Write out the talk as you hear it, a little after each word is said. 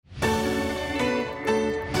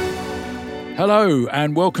Hello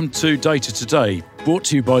and welcome to Data Today, brought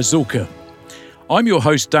to you by Zulka. I'm your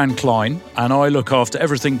host Dan Klein and I look after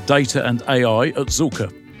everything data and AI at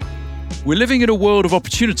Zulka. We're living in a world of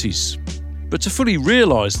opportunities, but to fully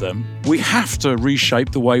realise them, we have to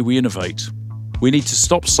reshape the way we innovate. We need to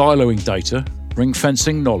stop siloing data,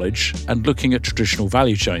 ring-fencing knowledge and looking at traditional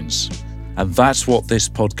value chains. And that's what this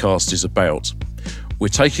podcast is about. We're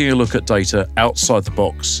taking a look at data outside the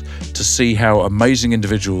box to see how amazing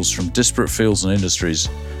individuals from disparate fields and industries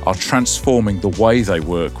are transforming the way they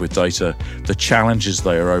work with data, the challenges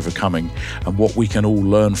they are overcoming, and what we can all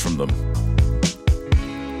learn from them.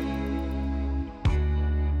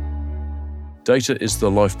 Data is the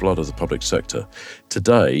lifeblood of the public sector.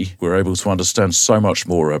 Today, we're able to understand so much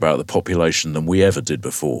more about the population than we ever did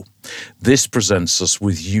before. This presents us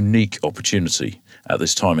with unique opportunity at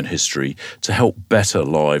this time in history to help better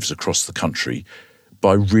lives across the country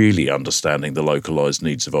by really understanding the localised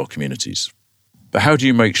needs of our communities. But how do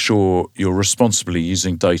you make sure you're responsibly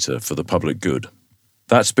using data for the public good?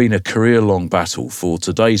 That's been a career-long battle for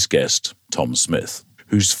today's guest, Tom Smith,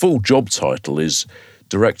 whose full job title is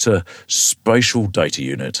Director, Spatial Data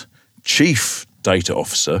Unit, Chief Data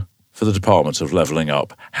Officer for the Department of Levelling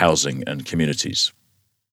Up, Housing and Communities.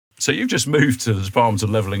 So you've just moved to the Department of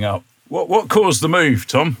Levelling Up. What caused the move,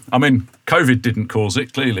 Tom? I mean, COVID didn't cause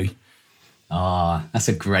it, clearly. That's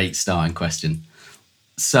a great starting question.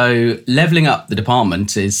 So Levelling Up the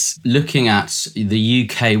department is looking at the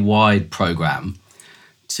UK-wide programme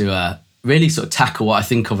to really sort of tackle what I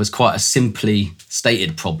think of as quite a simply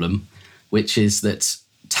stated problem, which is that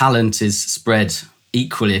talent is spread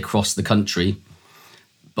equally across the country,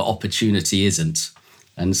 but opportunity isn't.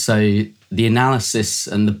 And so the analysis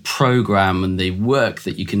and the programme and the work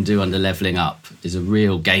that you can do under Levelling Up is a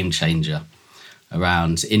real game changer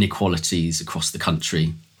around inequalities across the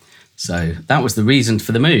country. So that was the reason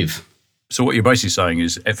for the move. So what you're basically saying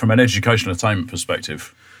is, from an educational attainment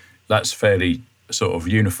perspective, that's fairly sort of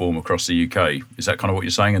uniform across the UK. Is that kind of what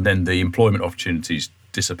you're saying? And then the employment opportunities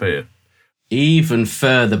disappear? Even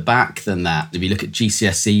further back than that, if you look at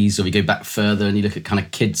GCSEs or you go back further and you look at kind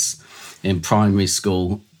of kids in primary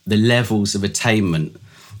school, the levels of attainment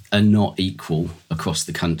are not equal across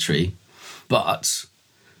the country. But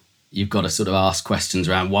you've got to sort of ask questions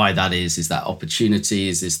around why that is. Is that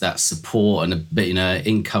opportunities? Is that support and a bit,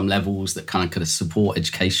 income levels that kind of support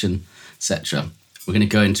education, etc.? We're going to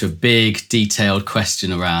go into a big detailed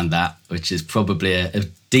question around that, which is probably a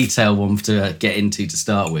detailed one to get into to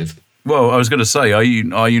start with. Well, I was going to say, are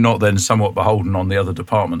you not then somewhat beholden on the other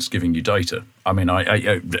departments giving you data? I mean,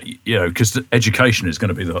 because education is going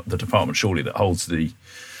to be the department surely that holds the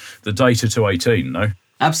data to 18, no?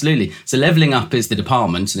 Absolutely. So Levelling Up is the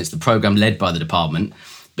department and it's the programme led by the department,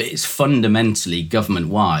 but it's fundamentally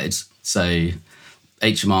government-wide. So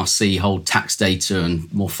HMRC hold tax data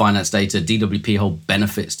and more finance data, DWP hold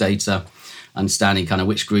benefits data, understanding kind of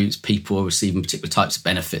which groups people are receiving particular types of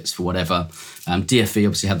benefits for whatever. DfE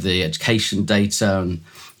obviously have the education data, and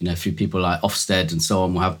a few people like Ofsted and so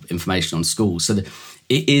on will have information on schools. So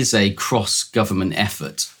it is a cross-government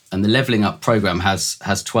effort, and the Levelling Up programme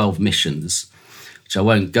has 12 missions, which I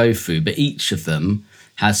won't go through, but each of them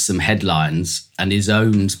has some headlines and is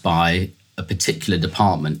owned by a particular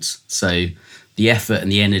department. So the effort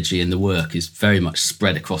and the energy and the work is very much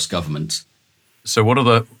spread across government. So what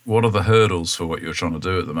are the hurdles for what you're trying to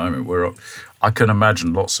do at the moment? I can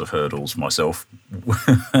imagine lots of hurdles myself.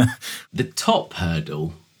 The top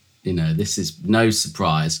hurdle, this is no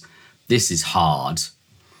surprise, this is hard.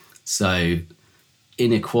 So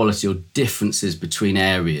inequality or differences between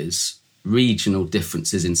areas, regional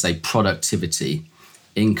differences in, say, productivity,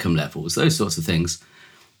 income levels, those sorts of things,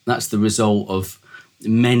 that's the result of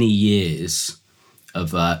many years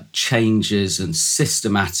of changes and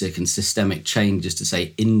systematic and systemic changes to,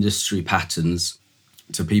 say, industry patterns,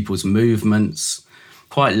 to people's movements,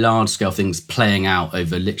 quite large-scale things playing out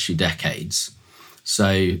over literally decades.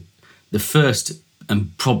 So the first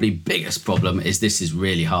and probably biggest problem is this is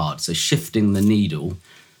really hard. So shifting the needle,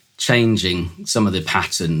 changing some of the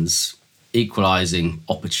patterns, equalising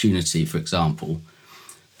opportunity, for example,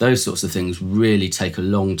 those sorts of things really take a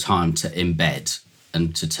long time to embed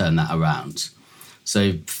and to turn that around.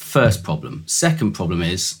 So first problem. Second problem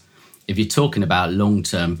is, if you're talking about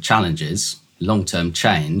long-term challenges, long-term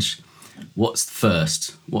change, what's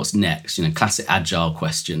first? What's next? Classic agile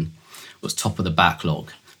question. What's top of the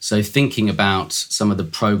backlog? So thinking about some of the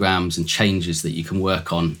programs and changes that you can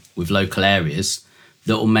work on with local areas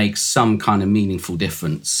that will make some kind of meaningful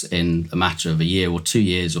difference in a matter of a year or 2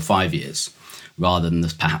 years or 5 years, rather than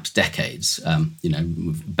perhaps decades.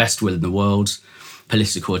 Best will in the world,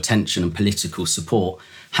 political attention and political support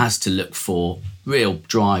has to look for real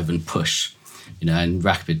drive and push, in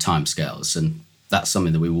rapid timescales. And that's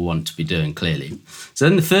something that we will want to be doing clearly. So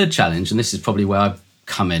then the third challenge, and this is probably where I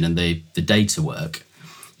come in and the data work,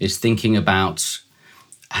 is thinking about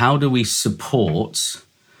how do we support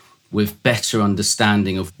with better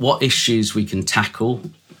understanding of what issues we can tackle,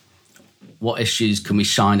 what issues can we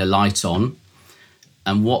shine a light on,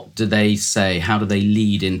 and what do they say, how do they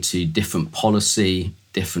lead into different policy,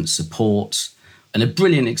 different support. And a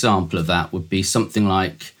brilliant example of that would be something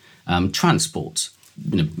like transport.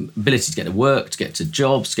 Ability to get to work, to get to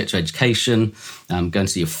jobs, to get to education, going to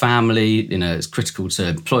see your family. It's critical to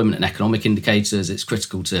employment and economic indicators. It's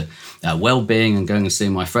critical to well-being and going and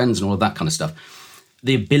seeing my friends and all of that kind of stuff.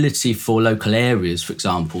 The ability for local areas, for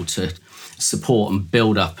example, to support and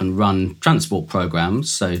build up and run transport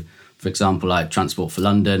programs. So, for example, like Transport for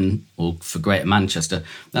London or for Greater Manchester,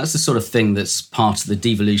 that's the sort of thing that's part of the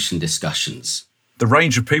devolution discussions. The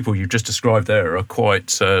range of people you've just described there are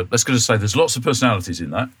quite, let's go to say there's lots of personalities in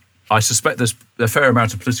that. I suspect there's a fair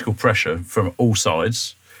amount of political pressure from all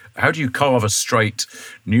sides. How do you carve a straight,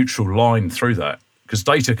 neutral line through that? Because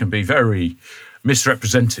data can be very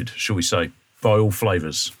misrepresented, shall we say, by all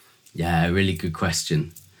flavours. Yeah, really good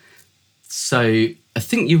question. So I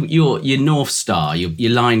think your North Star,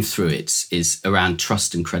 your line through it is around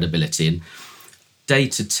trust and credibility. And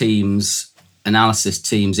data teams, analysis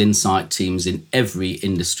teams, insight teams in every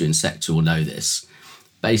industry and sector will know this.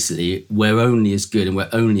 Basically, we're only as good and we're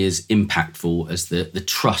only as impactful as the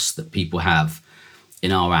trust that people have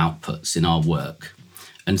in our outputs, in our work.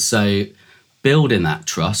 And so building that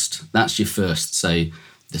trust, that's your first. So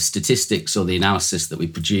the statistics or the analysis that we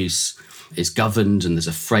produce is governed, and there's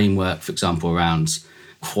a framework, for example, around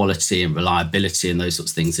quality and reliability and those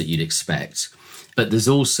sorts of things that you'd expect. But there's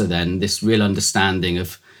also then this real understanding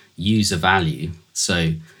of user value.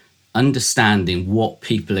 So understanding what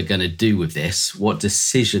people are going to do with this, what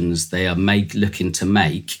decisions they are looking to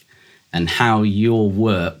make, and how your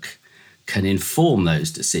work can inform those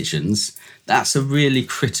decisions, that's a really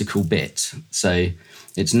critical bit. So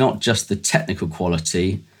it's not just the technical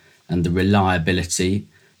quality and the reliability,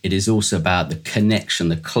 it is also about the connection,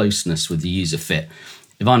 the closeness with the user fit.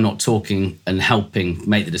 If I'm not talking and helping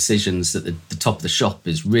make the decisions that the top of the shop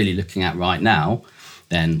is really looking at right now,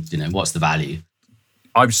 then, what's the value?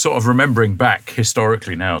 I'm sort of remembering back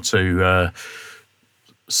historically now to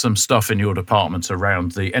some stuff in your department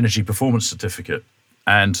around the energy performance certificate.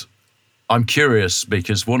 And I'm curious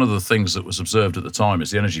because one of the things that was observed at the time is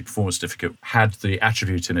the energy performance certificate had the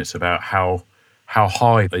attribute in it about how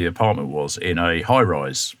high the apartment was in a high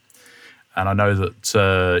rise. And I know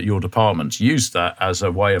that your department used that as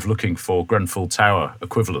a way of looking for Grenfell Tower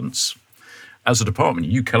equivalents. As a department,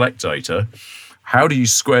 you collect data. How do you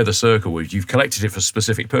square the circle with you've collected it for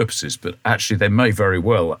specific purposes, but actually there may very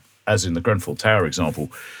well, as in the Grenfell Tower example,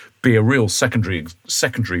 be a real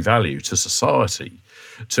secondary value to society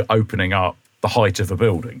to opening up the height of a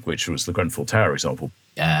building, which was the Grenfell Tower example.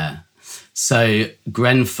 Yeah. So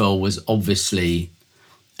Grenfell was obviously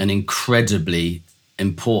an incredibly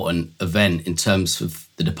important event in terms of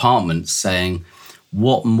the department saying,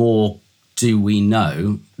 what more do we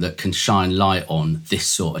know that can shine light on this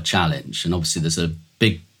sort of challenge? And obviously there's a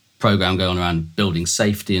big program going on around building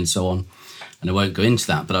safety and so on. And I won't go into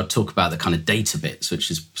that, but I'll talk about the kind of data bits, which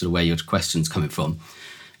is sort of where your question's coming from.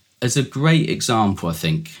 As a great example, I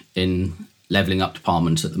think, in Levelling Up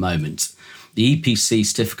department at the moment, the EPC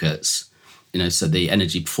certificates, so the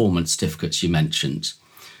energy performance certificates you mentioned,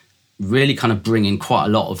 really kind of bring in quite a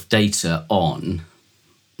lot of data on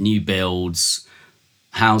new builds,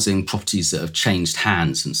 housing properties that have changed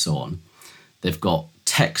hands and so on. They've got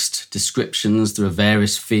text descriptions. There are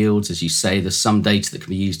various fields. As you say, there's some data that can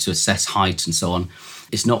be used to assess height and so on.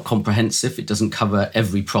 It's not comprehensive. It doesn't cover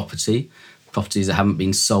every property. Properties that haven't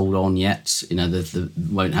been sold on yet, they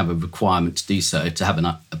won't have a requirement to do so, to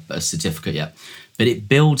have a certificate yet. But it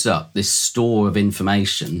builds up this store of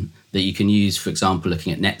information that you can use, for example,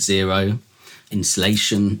 looking at net zero,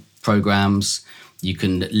 insulation programs. You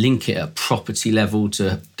can link it at property level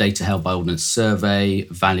to data held by Ordnance Survey,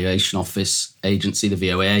 Valuation Office Agency, the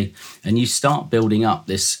VOA, and you start building up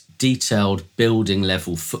this detailed building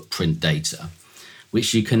level footprint data,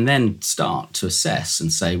 which you can then start to assess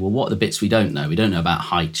and say, well, what are the bits we don't know? We don't know about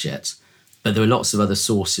height yet, but there are lots of other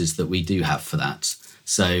sources that we do have for that.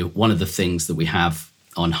 So one of the things that we have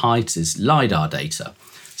on height is LiDAR data.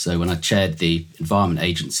 So when I chaired the Environment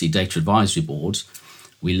Agency Data Advisory Board,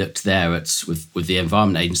 we looked there with the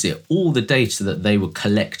Environment Agency at all the data that they were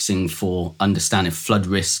collecting for understanding flood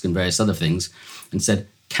risk and various other things and said,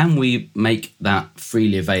 can we make that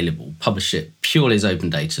freely available, publish it purely as open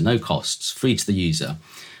data, no costs, free to the user?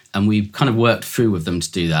 And we kind of worked through with them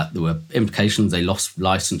to do that. There were implications, they lost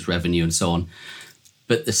license revenue and so on.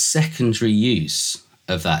 But the secondary use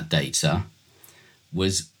of that data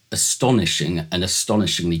was astonishing and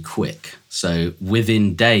astonishingly quick. So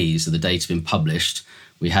within days of the data being published,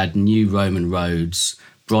 we had new Roman roads,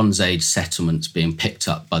 Bronze Age settlements being picked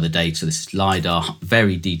up by the data. This is LiDAR,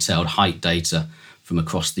 very detailed height data from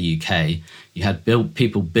across the UK. You had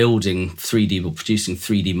people building 3D or producing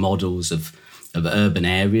 3D models of urban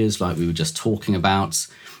areas like we were just talking about.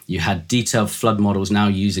 You had detailed flood models now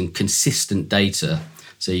using consistent data,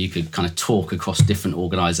 so you could kind of talk across different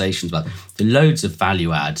organisations about the loads of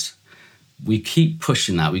value add. We keep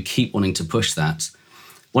pushing that. We keep wanting to push that.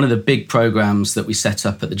 One of the big programmes that we set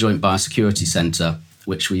up at the Joint Biosecurity Centre,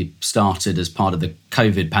 which we started as part of the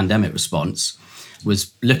COVID pandemic response,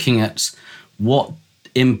 was looking at what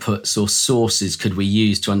inputs or sources could we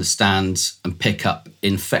use to understand and pick up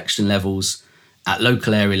infection levels at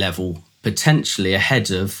local area level, potentially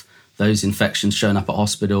ahead of those infections showing up at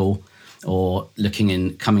hospital or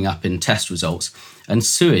coming up in test results. And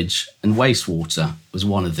sewage and wastewater was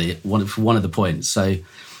one of the points. So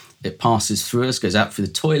it passes through us, goes out through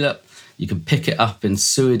the toilet. You can pick it up in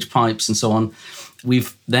sewage pipes and so on.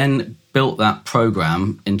 We've then built that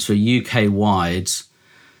program into a UK-wide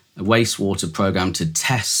wastewater program to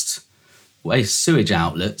test waste sewage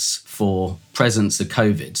outlets for presence of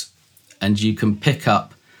COVID. And you can pick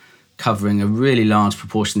up, covering a really large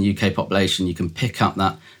proportion of the UK population, you can pick up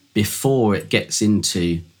that before it gets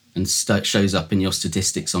into and shows up in your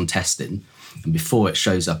statistics on testing, and before it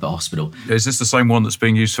shows up at hospital. Is this the same one that's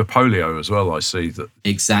being used for polio as well? I see that.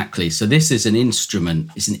 Exactly. So this is an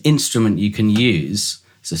instrument. It's an instrument you can use.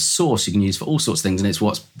 It's a source you can use for all sorts of things, and it's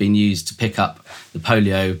what's been used to pick up the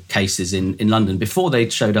polio cases in London before they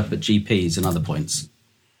showed up at GPs and other points.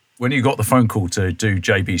 When you got the phone call to do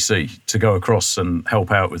JBC, to go across and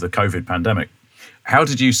help out with the COVID pandemic, how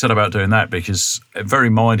did you set about doing that? Because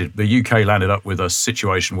very minded, the UK landed up with a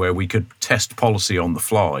situation where we could test policy on the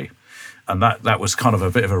fly. And that was kind of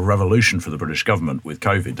a bit of a revolution for the British government with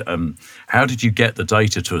COVID. How did you get the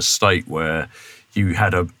data to a state where you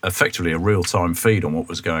had effectively a real-time feed on what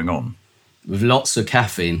was going on? With lots of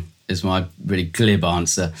caffeine is my really glib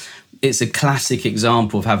answer. It's a classic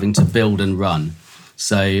example of having to build and run.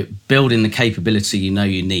 So building the capability you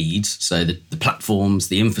need, so the platforms,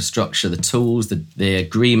 the infrastructure, the tools, the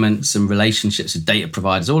agreements and relationships with data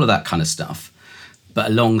providers, all of that kind of stuff. But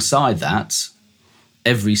alongside that,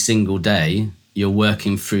 every single day, you're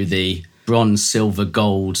working through the bronze, silver,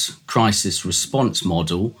 gold crisis response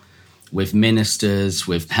model with ministers,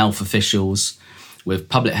 with health officials, with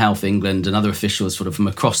Public Health England and other officials sort of from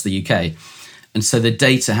across the UK. And so the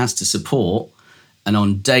data has to support. And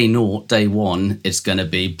on day 1, it's going to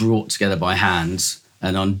be brought together by hand.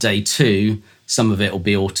 And on day 2, some of it will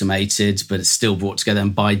be automated, but it's still brought together.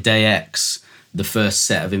 And by day X, the first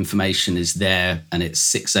set of information is there and it's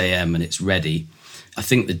 6 a.m. and it's ready. I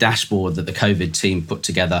think the dashboard that the COVID team put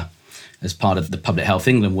together as part of the Public Health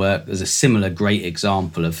England work is a similar great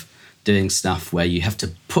example of doing stuff where you have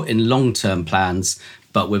to put in long-term plans,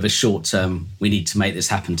 but with a short-term, we need to make this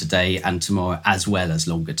happen today and tomorrow as well as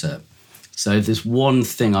longer term. So if there's one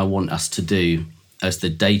thing I want us to do as the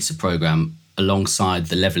data programme alongside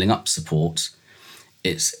the levelling up support,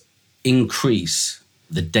 it's increase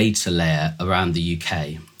the data layer around the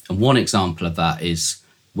UK. And one example of that is,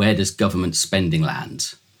 where does government spending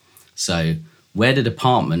land? So where do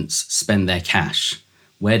departments spend their cash?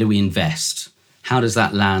 Where do we invest? How does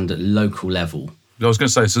that land at local level? I was going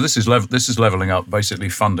to say, so this is levelling up, basically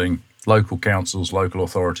funding local councils, local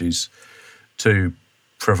authorities to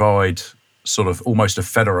provide sort of almost a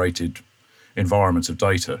federated environment of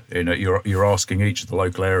data. You're asking each of the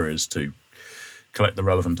local areas to collect the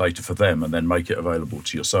relevant data for them and then make it available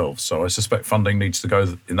to yourselves. So I suspect funding needs to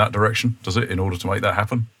go in that direction, does it, in order to make that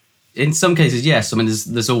happen? In some cases, yes. I mean,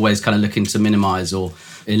 there's always kind of looking to minimise or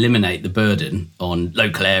eliminate the burden on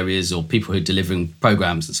local areas or people who are delivering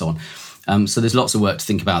programmes and so on. So there's lots of work to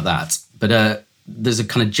think about that. But there's a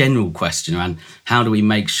kind of general question around how do we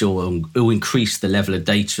make sure or increase the level of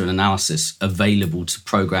data and analysis available to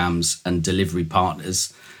programmes and delivery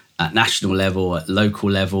partners at national level, at local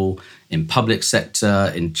level, in public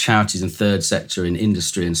sector, in charities and third sector, in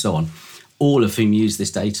industry and so on, all of whom use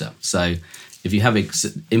this data. So if you have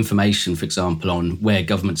information, for example, on where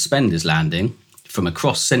government spend is landing from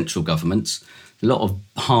across central governments, a lot of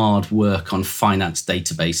hard work on finance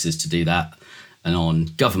databases to do that and on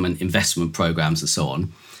government investment programmes and so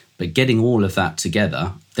on. But getting all of that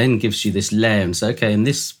together then gives you this layer and say, okay, in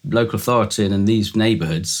this local authority and in these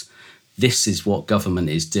neighbourhoods, this is what government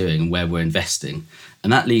is doing and where we're investing.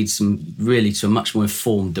 And that leads really to a much more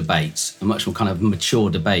informed debate, a much more kind of mature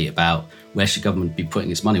debate about where should government be putting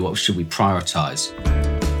its money, what should we prioritise.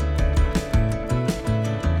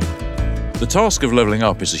 The task of levelling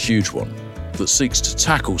up is a huge one that seeks to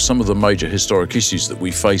tackle some of the major historic issues that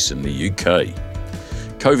we face in the UK.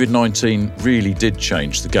 COVID-19 really did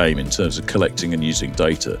change the game in terms of collecting and using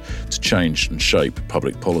data to change and shape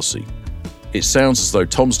public policy. It sounds as though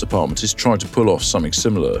Tom's department is trying to pull off something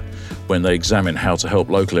similar when they examine how to help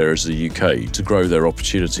local areas of the UK to grow their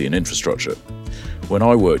opportunity in infrastructure. When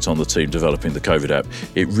I worked on the team developing the COVID app,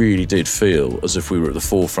 it really did feel as if we were at the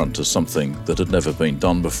forefront of something that had never been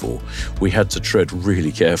done before. We had to tread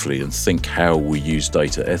really carefully and think how we use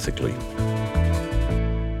data ethically.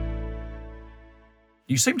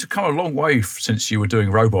 You seem to come a long way since you were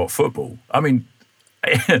doing robot football. I mean,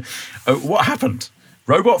 what happened?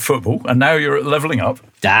 Robot football, and now you're at levelling up.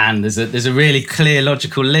 Dan, there's a really clear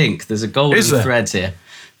logical link. There's a golden thread here.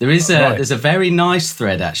 There's a very nice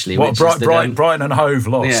thread actually. What, Brighton and Hove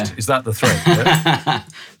lost? Yeah. Is that the thread? Yeah?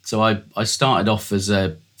 So I started off as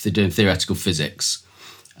doing theoretical physics,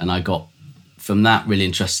 and I got from that really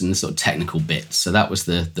interested in the sort of technical bits. So that was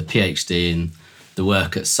the PhD and the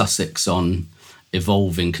work at Sussex on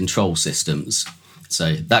evolving control systems.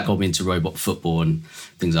 So that got me into robot football and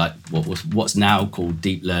things like what's now called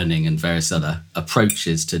deep learning and various other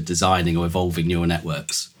approaches to designing or evolving neural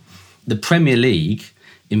networks. The Premier League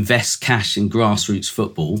invests cash in grassroots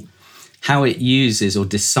football. How it uses or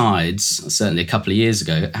decides, certainly a couple of years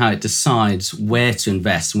ago, how it decides where to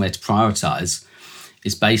invest and where to prioritise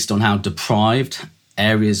is based on how deprived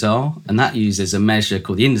areas are. And that uses a measure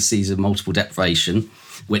called the Indices of Multiple Deprivation,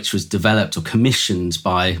 which was developed or commissioned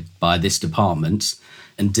by this department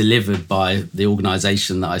and delivered by the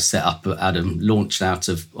organisation that I set up launched out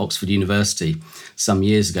of Oxford University some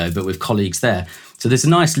years ago, but with colleagues there. So there's a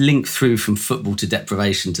nice link through from football to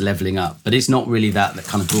deprivation to levelling up, but it's not really that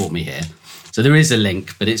kind of brought me here. So there is a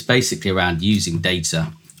link, but it's basically around using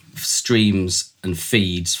data, streams and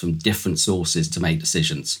feeds from different sources to make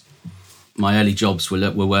decisions. My early jobs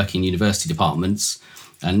were working in university departments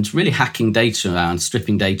and really hacking data around,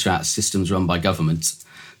 stripping data out of systems run by government.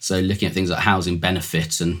 So looking at things like housing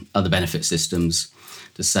benefits and other benefit systems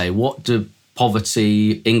to say, what do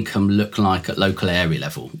poverty, income look like at local area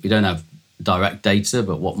level? We don't have direct data,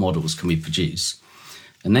 but what models can we produce?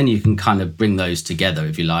 And then you can kind of bring those together,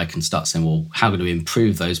 if you like, and start saying, well, how do we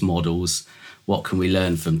improve those models? What can we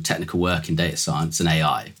learn from technical work in data science and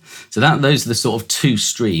AI? So those are the sort of two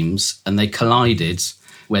streams, and they collided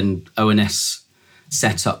when ONS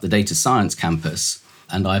set up the data science campus.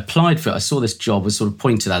 And I applied for it. I saw this job, was sort of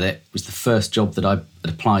pointed at it. It was the first job that I had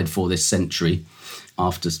applied for this century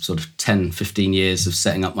after sort of 10, 15 years of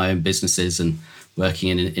setting up my own businesses and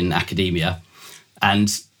working in academia.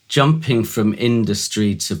 And jumping from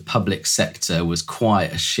industry to public sector was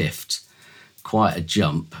quite a shift, quite a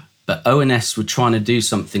jump. But ONS were trying to do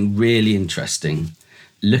something really interesting,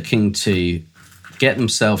 looking to get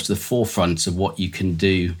themselves to the forefront of what you can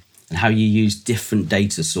do and how you use different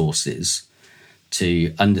data sources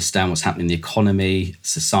to understand what's happening in the economy,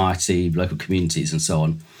 society, local communities, and so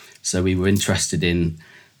on. So we were interested in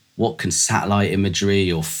what can satellite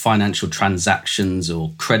imagery or financial transactions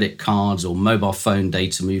or credit cards or mobile phone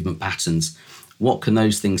data movement patterns, what can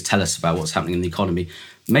those things tell us about what's happening in the economy,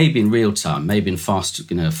 maybe in real time, maybe in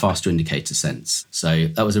faster indicator sense. So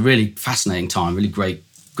that was a really fascinating time, really great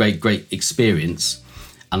experience.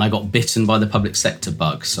 And I got bitten by the public sector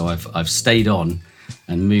bug. So I've stayed on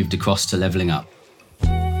and moved across to levelling up.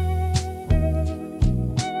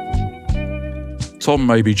 Tom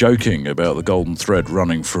may be joking about the golden thread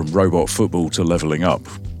running from robot football to levelling up,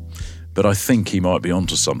 but I think he might be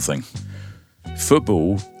onto something.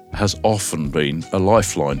 Football has often been a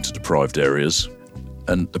lifeline to deprived areas,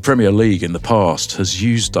 and the Premier League in the past has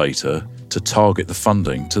used data to target the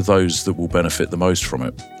funding to those that will benefit the most from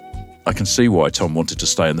it. I can see why Tom wanted to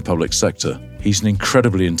stay in the public sector. He's an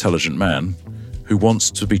incredibly intelligent man who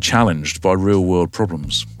wants to be challenged by real-world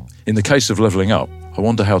problems. In the case of levelling up, I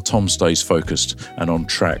wonder how Tom stays focused and on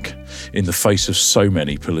track in the face of so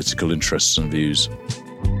many political interests and views.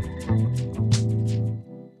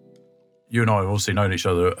 You and I have obviously known each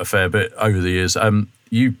other a fair bit over the years.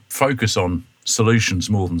 You focus on solutions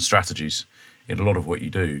more than strategies in a lot of what you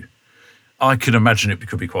do. I can imagine it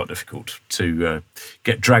could be quite difficult to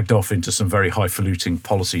get dragged off into some very highfalutin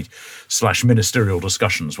policy/ministerial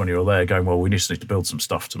discussions when you're there going, well, we just need to build some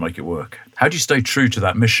stuff to make it work. How do you stay true to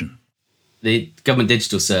that mission? The Government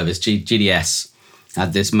Digital Service, GDS,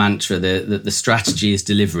 had this mantra that the strategy is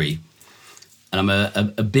delivery. And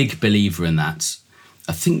I'm a big believer in that.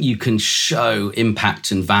 I think you can show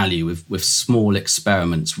impact and value with small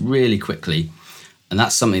experiments really quickly. And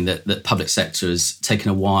that's something that public sector has taken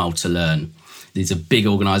a while to learn. These are big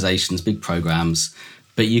organisations, big programmes,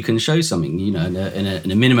 but you can show something, in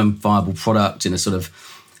a minimum viable product in a sort of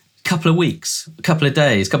couple of weeks, a couple of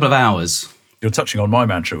days, a couple of hours. You're touching on my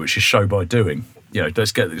mantra, which is show by doing.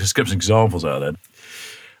 Let's get some examples out there.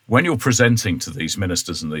 When you're presenting to these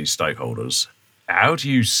ministers and these stakeholders, how do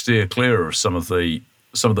you steer clear of some of the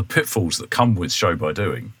pitfalls that come with show by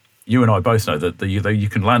doing? You and I both know that you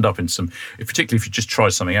can land up in some, particularly if you just try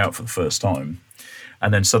something out for the first time,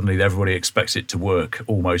 and then suddenly everybody expects it to work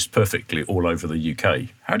almost perfectly all over the UK.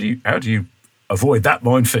 How do you avoid that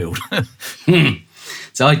minefield?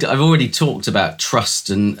 So I've already talked about trust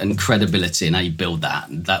and credibility and how you build that.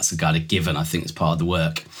 And that's a kind of given, I think, as part of the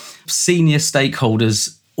work. Senior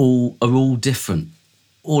stakeholders are all different.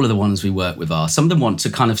 All of the ones we work with are. Some of them want to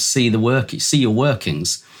kind of see your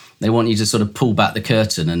workings. They want you to sort of pull back the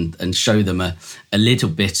curtain and show them a little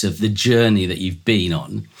bit of the journey that you've been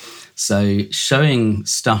on. So showing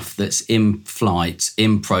stuff that's in flight,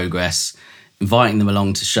 in progress, inviting them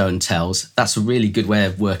along to show and tells, that's a really good way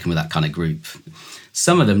of working with that kind of group.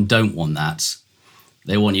 Some of them don't want that.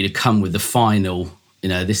 They want you to come with the final,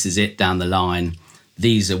 this is it down the line.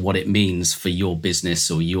 These are what it means for your business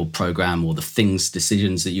or your program or the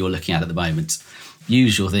decisions that you're looking at the moment.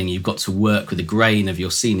 Usual thing, you've got to work with the grain of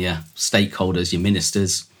your senior stakeholders, your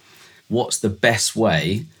ministers. What's the best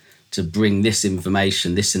way to bring this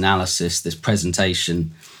information, this analysis, this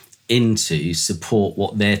presentation into support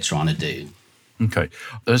what they're trying to do? Okay,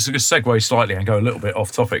 let's segue slightly and go a little bit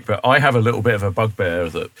off topic, but I have a little bit of a bugbear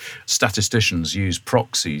that statisticians use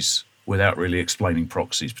proxies without really explaining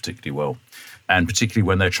proxies particularly well, and particularly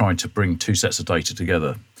when they're trying to bring two sets of data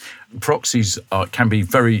together. Proxies can be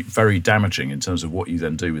very, very damaging in terms of what you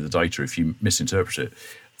then do with the data if you misinterpret it.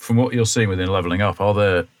 From what you're seeing within Levelling Up, are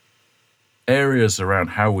there areas around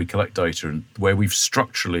how we collect data and where we've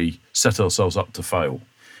structurally set ourselves up to fail?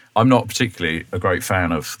 I'm not particularly a great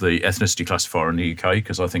fan of the ethnicity classifier in the UK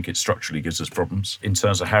because I think it structurally gives us problems in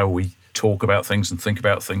terms of how we talk about things and think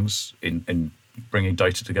about things in bringing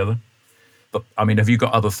data together. But, have you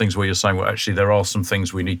got other things where you're saying, well, actually, there are some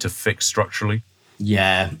things we need to fix structurally?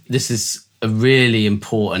 Yeah, this is a really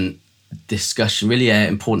important discussion, really an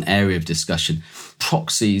important area of discussion.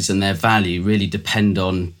 Proxies and their value really depend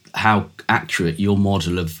on how accurate your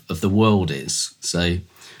model of the world is. So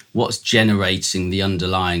what's generating the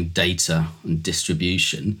underlying data and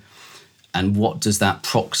distribution, and what does that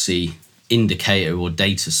proxy indicator or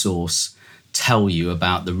data source tell you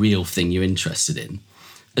about the real thing you're interested in?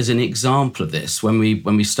 As an example of this, when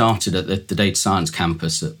we started at the data science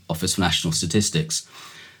campus at Office for National Statistics,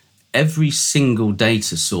 every single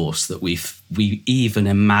data source that we even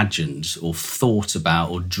imagined or thought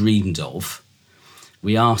about or dreamed of,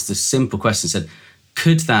 we asked a simple question, said,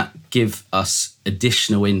 could that give us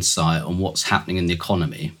additional insight on what's happening in the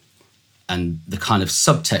economy? And the kind of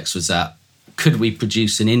subtext was that, could we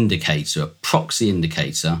produce an indicator, a proxy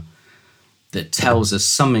indicator, that tells us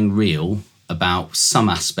something real about some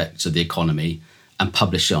aspect of the economy and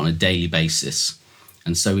publish it on a daily basis?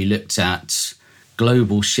 And so we looked at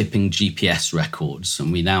global shipping GPS records,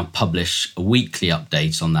 and we now publish a weekly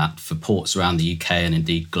update on that for ports around the UK and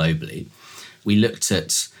indeed globally. We looked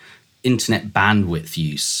at internet bandwidth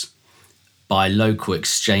use by local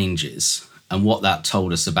exchanges and what that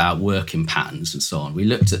told us about working patterns and so on. We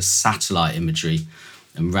looked at satellite imagery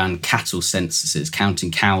and ran cattle censuses,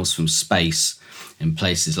 counting cows from space in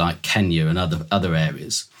places like Kenya and other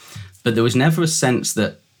areas. But there was never a sense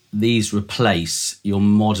that these replace your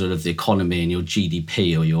model of the economy and your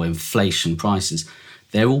GDP or your inflation prices.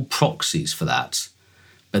 They're all proxies for that,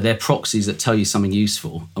 but they're proxies that tell you something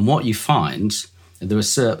useful. And what you find, there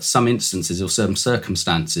are some instances or certain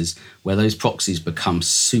circumstances where those proxies become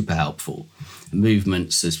super helpful.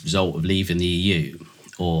 Movements as a result of leaving the EU,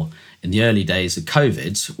 or in the early days of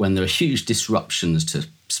COVID, when there are huge disruptions to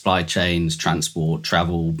supply chains, transport,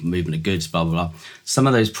 travel, movement of goods, blah, blah, blah. Some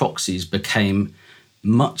of those proxies became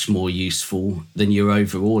much more useful than your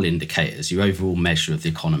overall indicators, your overall measure of the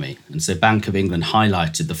economy. And so Bank of England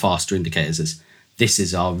highlighted the faster indicators as this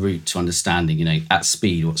is our route to understanding, at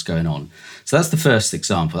speed what's going on. So that's the first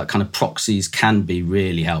example. That kind of proxies can be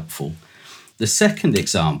really helpful. The second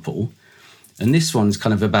example, and this one's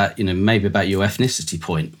kind of about, maybe about your ethnicity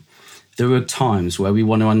point. There are times where we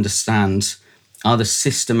want to understand, are there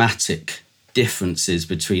systematic differences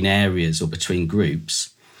between areas or between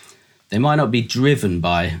groups They might not be driven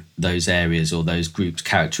by those areas or those groups'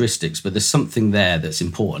 characteristics, but there's something there that's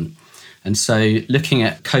important. And so looking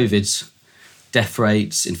at COVID's death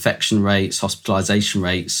rates, infection rates, hospitalisation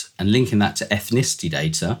rates, and linking that to ethnicity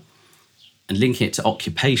data, and linking it to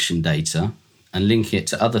occupation data, and linking it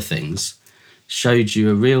to other things, showed you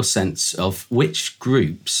a real sense of which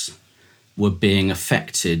groups were being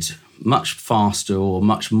affected much faster or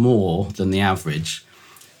much more than the average,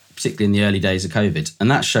 particularly in the early days of COVID. And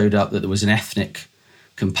that showed up that there was an ethnic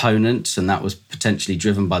component, and that was potentially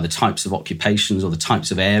driven by the types of occupations or the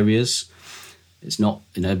types of areas. It's not,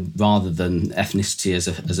 rather than ethnicity as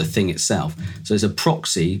a thing itself. So it's a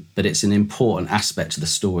proxy, but it's an important aspect of the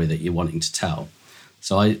story that you're wanting to tell.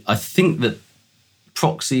 So I think that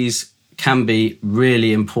proxies can be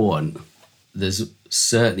really important. There's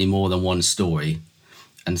certainly more than one story.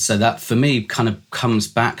 And so that, for me, kind of comes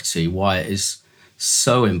back to why it is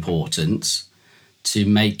so important to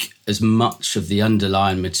make as much of the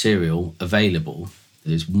underlying material available.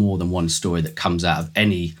 There's more than one story that comes out of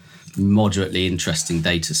any moderately interesting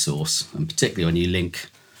data source, and particularly when you link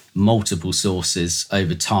multiple sources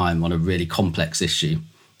over time on a really complex issue,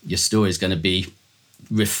 your story is going to be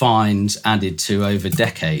refined, added to over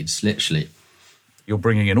decades, literally. You're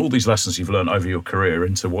bringing in all these lessons you've learned over your career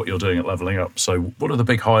into what you're doing at Levelling Up. So what are the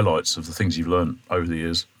big highlights of the things you've learned over the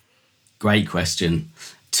years? Great question.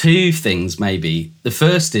 Two things, maybe. The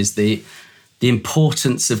first is the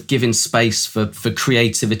importance of giving space for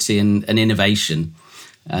creativity and innovation.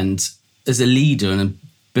 And as a leader and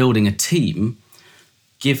building a team,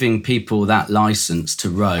 giving people that license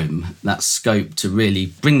to roam, that scope to really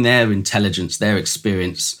bring their intelligence, their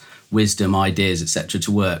experience, wisdom, ideas, etc.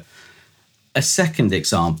 to work. A second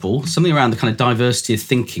example, something around the kind of diversity of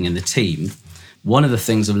thinking in the team. One of the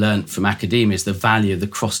things I've learned from academia is the value of the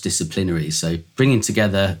cross-disciplinary. So bringing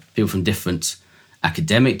together people from different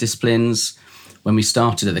academic disciplines. When we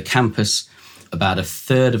started at the campus, about a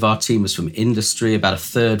third of our team was from industry, about a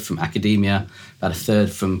third from academia, about a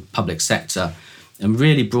third from public sector, and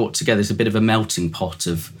really brought together a bit of a melting pot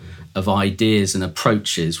of ideas and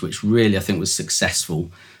approaches, which really I think was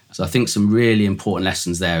successful. So I think some really important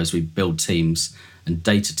lessons there as we build teams, and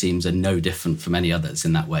data teams are no different from any others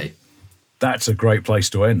in that way. That's a great place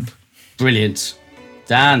to end. Brilliant.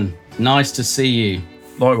 Dan, nice to see you.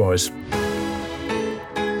 Likewise.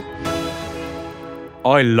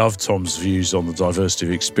 I love Tom's views on the diversity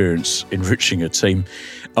of experience enriching a team.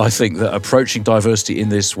 I think that approaching diversity in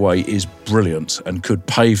this way is brilliant and could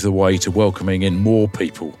pave the way to welcoming in more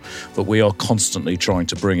people that we are constantly trying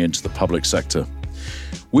to bring into the public sector.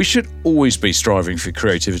 We should always be striving for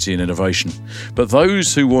creativity and innovation, but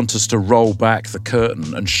those who want us to roll back the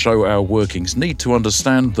curtain and show our workings need to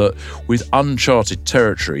understand that with uncharted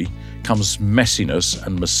territory comes messiness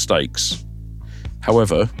and mistakes.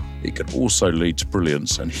 However, it can also lead to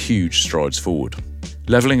brilliance and huge strides forward.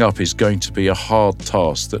 Levelling Up is going to be a hard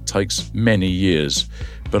task that takes many years,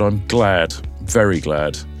 but I'm glad, very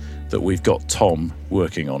glad, that we've got Tom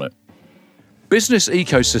working on it. Business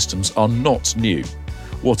ecosystems are not new.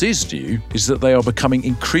 What is new is that they are becoming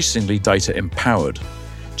increasingly data empowered.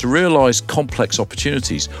 To realise complex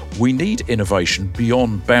opportunities, we need innovation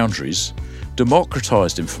beyond boundaries,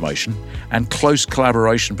 democratised information, and close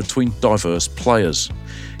collaboration between diverse players.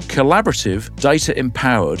 Collaborative,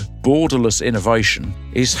 data-empowered, borderless innovation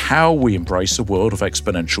is how we embrace a world of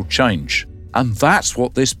exponential change. And that's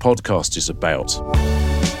what this podcast is about.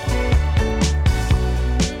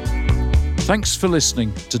 Thanks for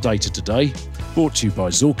listening to Data Today, brought to you by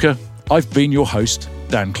Zorka. I've been your host,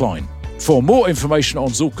 Dan Klein. For more information on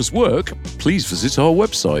Zorka's work, please visit our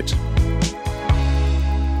website.